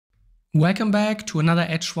Welcome back to another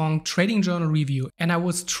Edgewonk trading journal review, and I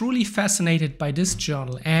was truly fascinated by this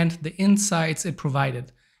journal and the insights it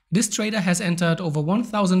provided. This trader has entered over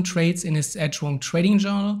 1000 trades in his Edgewonk trading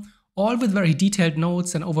journal, all with very detailed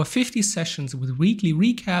notes and over 50 sessions with weekly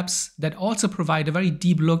recaps that also provide a very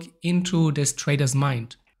deep look into this trader's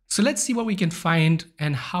mind. So let's see what we can find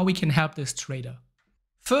and how we can help this trader.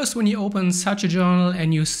 First, when you open such a journal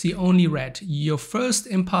and you see only red, your first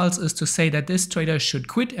impulse is to say that this trader should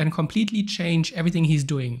quit and completely change everything he's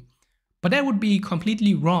doing. But that would be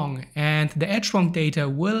completely wrong, and the Edgewonk data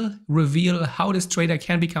will reveal how this trader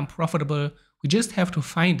can become profitable. We just have to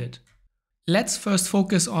find it. Let's first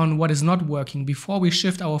focus on what is not working before we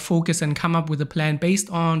shift our focus and come up with a plan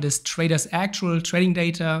based on this trader's actual trading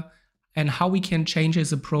data and how we can change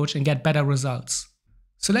his approach and get better results.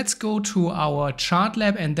 So let's go to our chart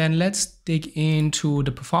lab and then let's dig into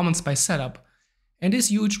the performance by setup. And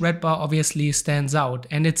this huge red bar obviously stands out,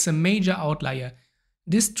 and it's a major outlier.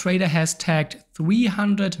 This trader has tagged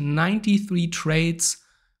 393 trades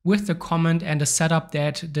with the comment and the setup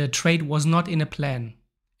that the trade was not in a plan.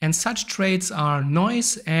 And such trades are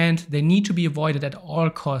noise and they need to be avoided at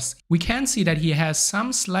all costs. We can see that he has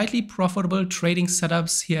some slightly profitable trading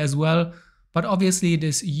setups here as well. But obviously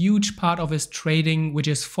this huge part of his trading, which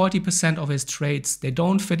is 40% of his trades, they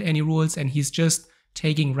don't fit any rules and he's just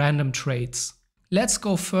taking random trades. Let's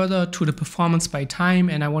go further to the performance by time,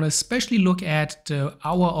 and I want to especially look at the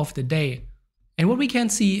hour of the day. And what we can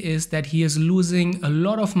see is that he is losing a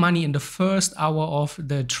lot of money in the first hour of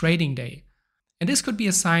the trading day. And this could be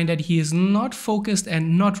a sign that he is not focused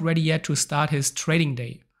and not ready yet to start his trading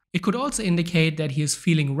day. It could also indicate that he is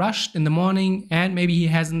feeling rushed in the morning and maybe he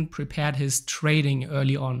hasn't prepared his trading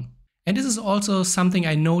early on. And this is also something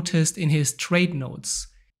I noticed in his trade notes.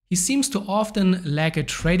 He seems to often lack a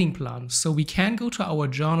trading plan, so we can go to our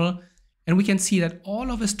journal and we can see that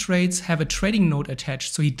all of his trades have a trading note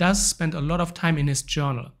attached, so he does spend a lot of time in his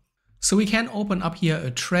journal. So we can open up here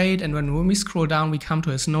a trade, and when we scroll down we come to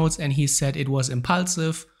his notes and he said it was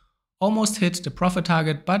impulsive, almost hit the profit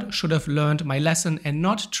target, but should have learned my lesson and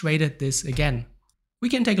not traded this again. We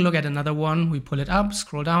can take a look at another one. We pull it up,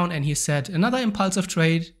 scroll down, and he said another impulsive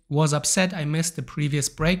trade, was upset I missed the previous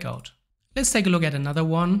breakout. Let's take a look at another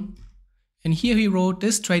one. And here he wrote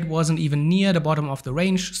this trade wasn't even near the bottom of the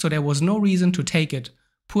range, so there was no reason to take it.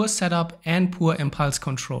 Poor setup and poor impulse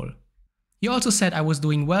control. He also said I was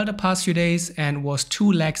doing well the past few days and was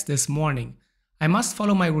too lax this morning. I must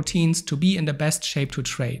follow my routines to be in the best shape to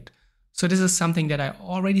trade. So this is something that I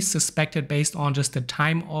already suspected based on just the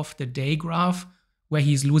time of the day graph, where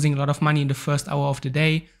he's losing a lot of money in the first hour of the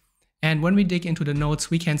day. And when we dig into the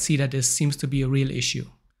notes, we can see that this seems to be a real issue.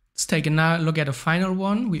 Let's take another look at a final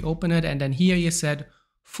one. We open it and then here he said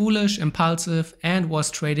foolish, impulsive, and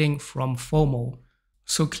was trading from FOMO.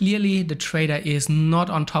 So clearly the trader is not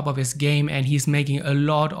on top of his game and he's making a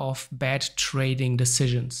lot of bad trading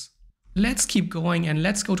decisions. Let's keep going and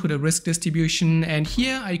let's go to the risk distribution, and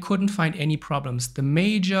here I couldn't find any problems. The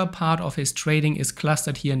major part of his trading is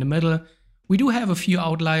clustered here in the middle. We do have a few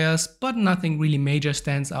outliers, but nothing really major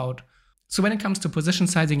stands out. So when it comes to position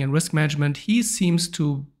sizing and risk management, he seems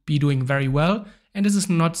to be doing very well, and this is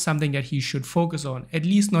not something that he should focus on, at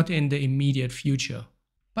least not in the immediate future.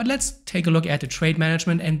 But let's take a look at the trade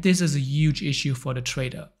management, and this is a huge issue for the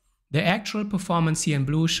trader. The actual performance here in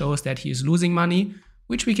blue shows that he is losing money,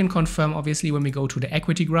 which we can confirm obviously when we go to the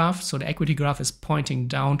equity graph. So the equity graph is pointing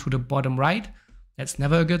down to the bottom right. That's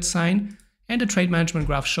never a good sign. And the trade management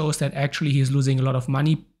graph shows that actually he's losing a lot of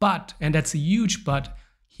money, but, and that's a huge but,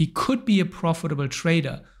 he could be a profitable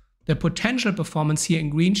trader. The potential performance here in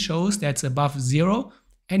green shows that's above zero,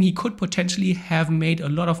 and he could potentially have made a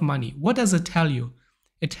lot of money. What does it tell you?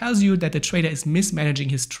 It tells you that the trader is mismanaging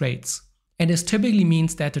his trades. And this typically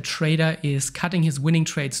means that the trader is cutting his winning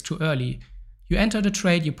trades too early. You enter the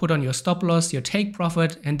trade, you put on your stop loss, your take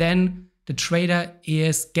profit, and then the trader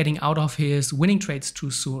is getting out of his winning trades too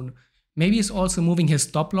soon. Maybe he's also moving his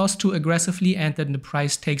stop loss too aggressively, and then the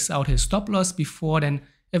price takes out his stop loss before then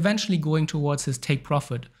eventually going towards his take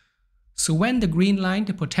profit. So when the green line,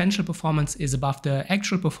 the potential performance, is above the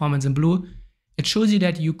actual performance in blue, it shows you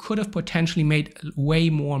that you could have potentially made way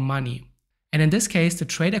more money. And in this case, the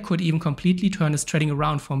trader could even completely turn his trading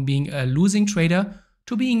around from being a losing trader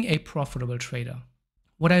to being a profitable trader.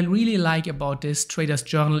 What I really like about this trader's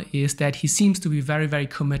journal is that he seems to be very, very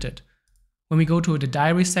committed. When we go to the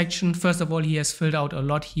diary section, first of all, he has filled out a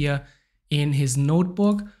lot here in his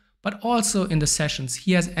notebook, but also in the sessions.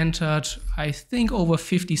 He has entered, I think, over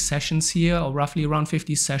 50 sessions here, or roughly around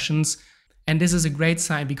 50 sessions. And this is a great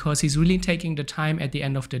sign because he's really taking the time at the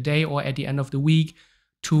end of the day or at the end of the week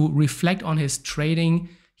to reflect on his trading.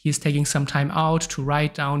 He is taking some time out to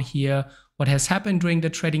write down here what has happened during the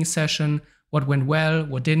trading session, what went well,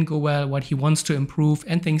 what didn't go well, what he wants to improve,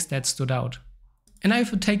 and things that stood out. And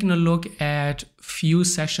I've taken a look at few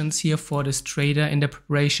sessions here for this trader in the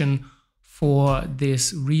preparation for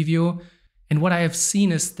this review. And what I have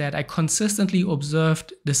seen is that I consistently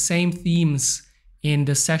observed the same themes in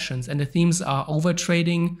the sessions. And the themes are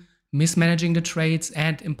overtrading, mismanaging the trades,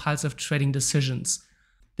 and impulsive trading decisions.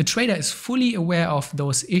 The trader is fully aware of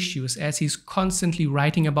those issues as he's constantly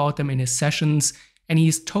writing about them in his sessions, and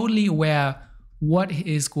he's totally aware what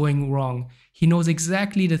is going wrong. He knows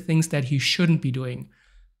exactly the things that he shouldn't be doing.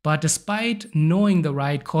 But despite knowing the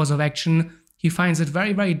right course of action, he finds it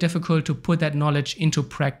very, very difficult to put that knowledge into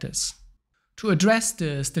practice. To address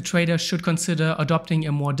this, the trader should consider adopting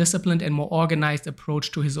a more disciplined and more organized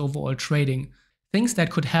approach to his overall trading. Things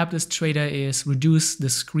that could help this trader is reduce the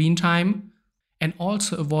screen time and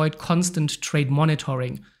also avoid constant trade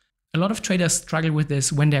monitoring. A lot of traders struggle with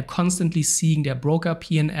this when they're constantly seeing their broker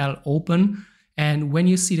P&L open. And when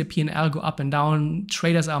you see the P&L go up and down,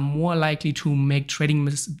 traders are more likely to make trading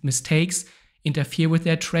mistakes, interfere with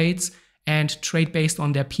their trades, and trade based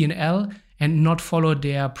on their P&L and not follow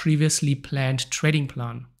their previously planned trading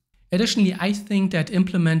plan. Additionally, I think that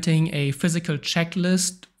implementing a physical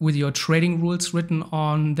checklist with your trading rules written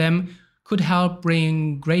on them could help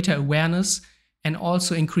bring greater awareness and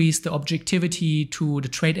also increase the objectivity to the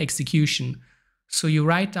trade execution. So you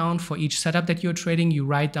write down for each setup that you're trading, you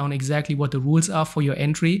write down exactly what the rules are for your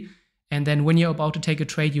entry. And then when you're about to take a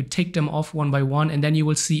trade, you tick them off one by one, and then you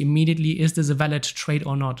will see immediately, is this a valid trade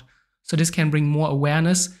or not? So this can bring more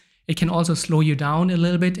awareness. It can also slow you down a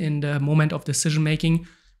little bit in the moment of decision making,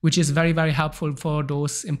 which is very, very helpful for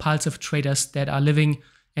those impulsive traders that are living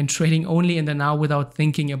and trading only in the now without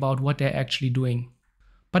thinking about what they're actually doing.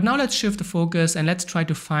 But now let's shift the focus and let's try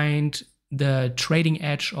to find the trading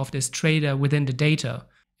edge of this trader within the data.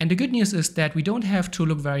 And the good news is that we don't have to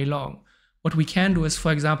look very long. What we can do is,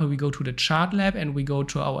 for example, we go to the chart lab and we go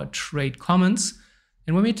to our trade comments.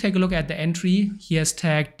 And when we take a look at the entry, he has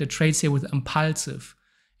tagged the trades here with impulsive.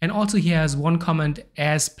 And also he has one comment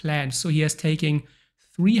as planned. So he has taken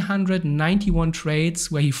 391 trades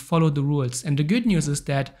where he followed the rules. And the good news is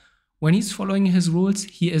that when he's following his rules,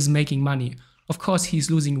 he is making money. Of course, he's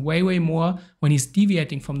losing way, way more when he's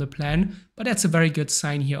deviating from the plan, but that's a very good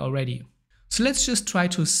sign here already. So let's just try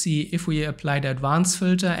to see if we apply the advanced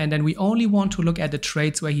filter and then we only want to look at the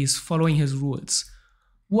trades where he's following his rules.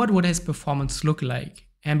 What would his performance look like?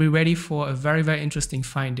 And be ready for a very, very interesting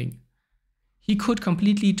finding. He could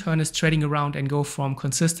completely turn his trading around and go from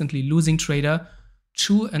consistently losing trader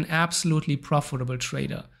to an absolutely profitable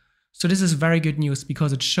trader. So this is very good news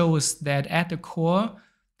because it shows that at the core,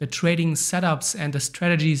 the trading setups and the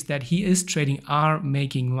strategies that he is trading are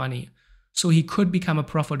making money. So he could become a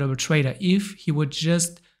profitable trader if he would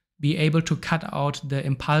just be able to cut out the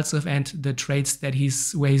impulsive and the trades that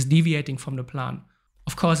where he's deviating from the plan.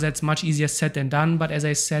 Of course, that's much easier said than done, but as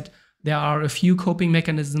I said, there are a few coping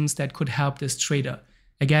mechanisms that could help this trader.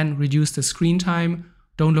 Again, reduce the screen time,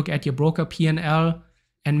 don't look at your broker P&L,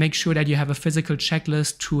 and make sure that you have a physical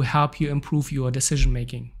checklist to help you improve your decision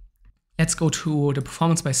making. Let's go to the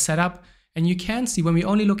performance by setup, and you can see when we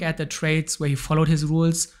only look at the trades where he followed his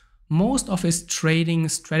rules, most of his trading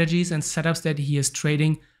strategies and setups that he is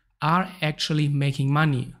trading are actually making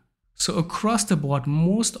money. So across the board,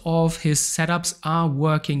 most of his setups are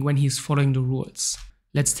working when he's following the rules.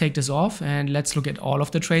 Let's take this off and let's look at all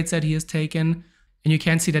of the trades that he has taken. And you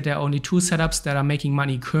can see that there are only 2 setups that are making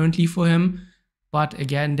money currently for him. But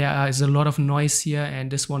again, there is a lot of noise here,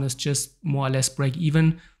 and this one is just more or less break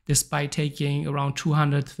even, despite taking around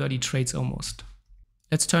 230 trades almost.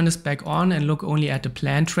 Let's turn this back on and look only at the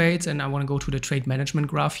planned trades, and I want to go to the trade management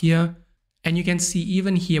graph here. And you can see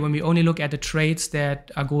even here, when we only look at the trades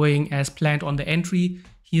that are going as planned on the entry,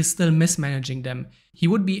 he is still mismanaging them. He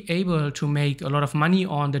would be able to make a lot of money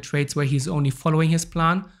on the trades where he's only following his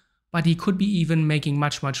plan, but he could be even making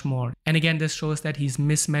much, much more. And again, this shows that he's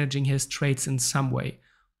mismanaging his trades in some way,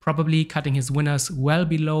 probably cutting his winners well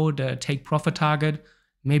below the take profit target,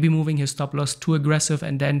 maybe moving his stop loss too aggressive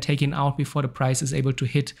and then taking out before the price is able to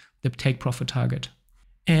hit the take profit target.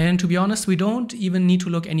 And to be honest, we don't even need to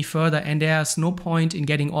look any further, and there's no point in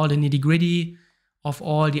getting all the nitty-gritty of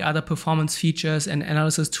all the other performance features and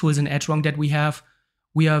analysis tools in Edgewonk that we have.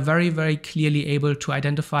 We are very, very clearly able to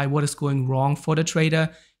identify what is going wrong for the trader.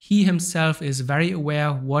 He himself is very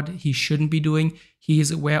aware what he shouldn't be doing. He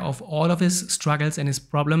is aware of all of his struggles and his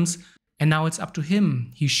problems. And now it's up to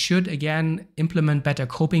him. He should, again, implement better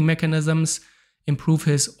coping mechanisms, improve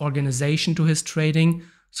his organization to his trading,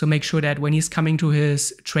 So make sure that when he's coming to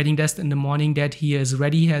his trading desk in the morning that he is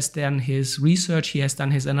ready, he has done his research, he has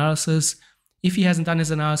done his analysis. If he hasn't done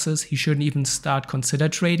his analysis, he shouldn't even consider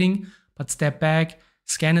trading, but step back,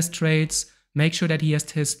 scan his trades, make sure that he has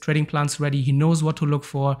his trading plans ready, he knows what to look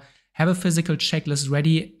for, have a physical checklist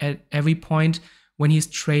ready at every point when he's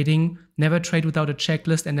trading. Never trade without a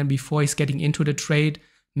checklist, and then before he's getting into the trade,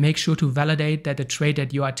 make sure to validate that the trade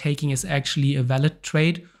that you are taking is actually a valid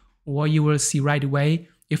trade, or you will see right away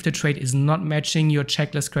if the trade is not matching your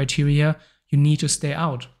checklist criteria, you need to stay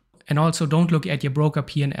out. And also don't look at your broker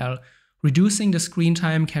P&L. Reducing the screen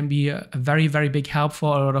time can be a very, very big help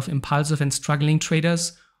for a lot of impulsive and struggling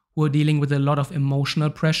traders who are dealing with a lot of emotional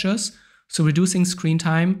pressures. So reducing screen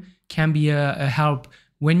time can be a help.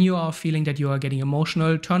 When you are feeling that you are getting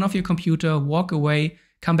emotional, turn off your computer, walk away,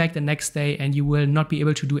 come back the next day, and you will not be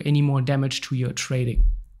able to do any more damage to your trading.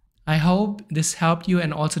 I hope this helped you,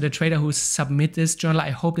 and also the trader who submit this journal,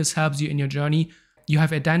 I hope this helps you in your journey. You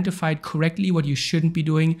have identified correctly what you shouldn't be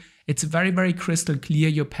doing. It's very, very crystal clear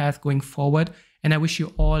your path going forward, and I wish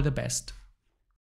you all the best.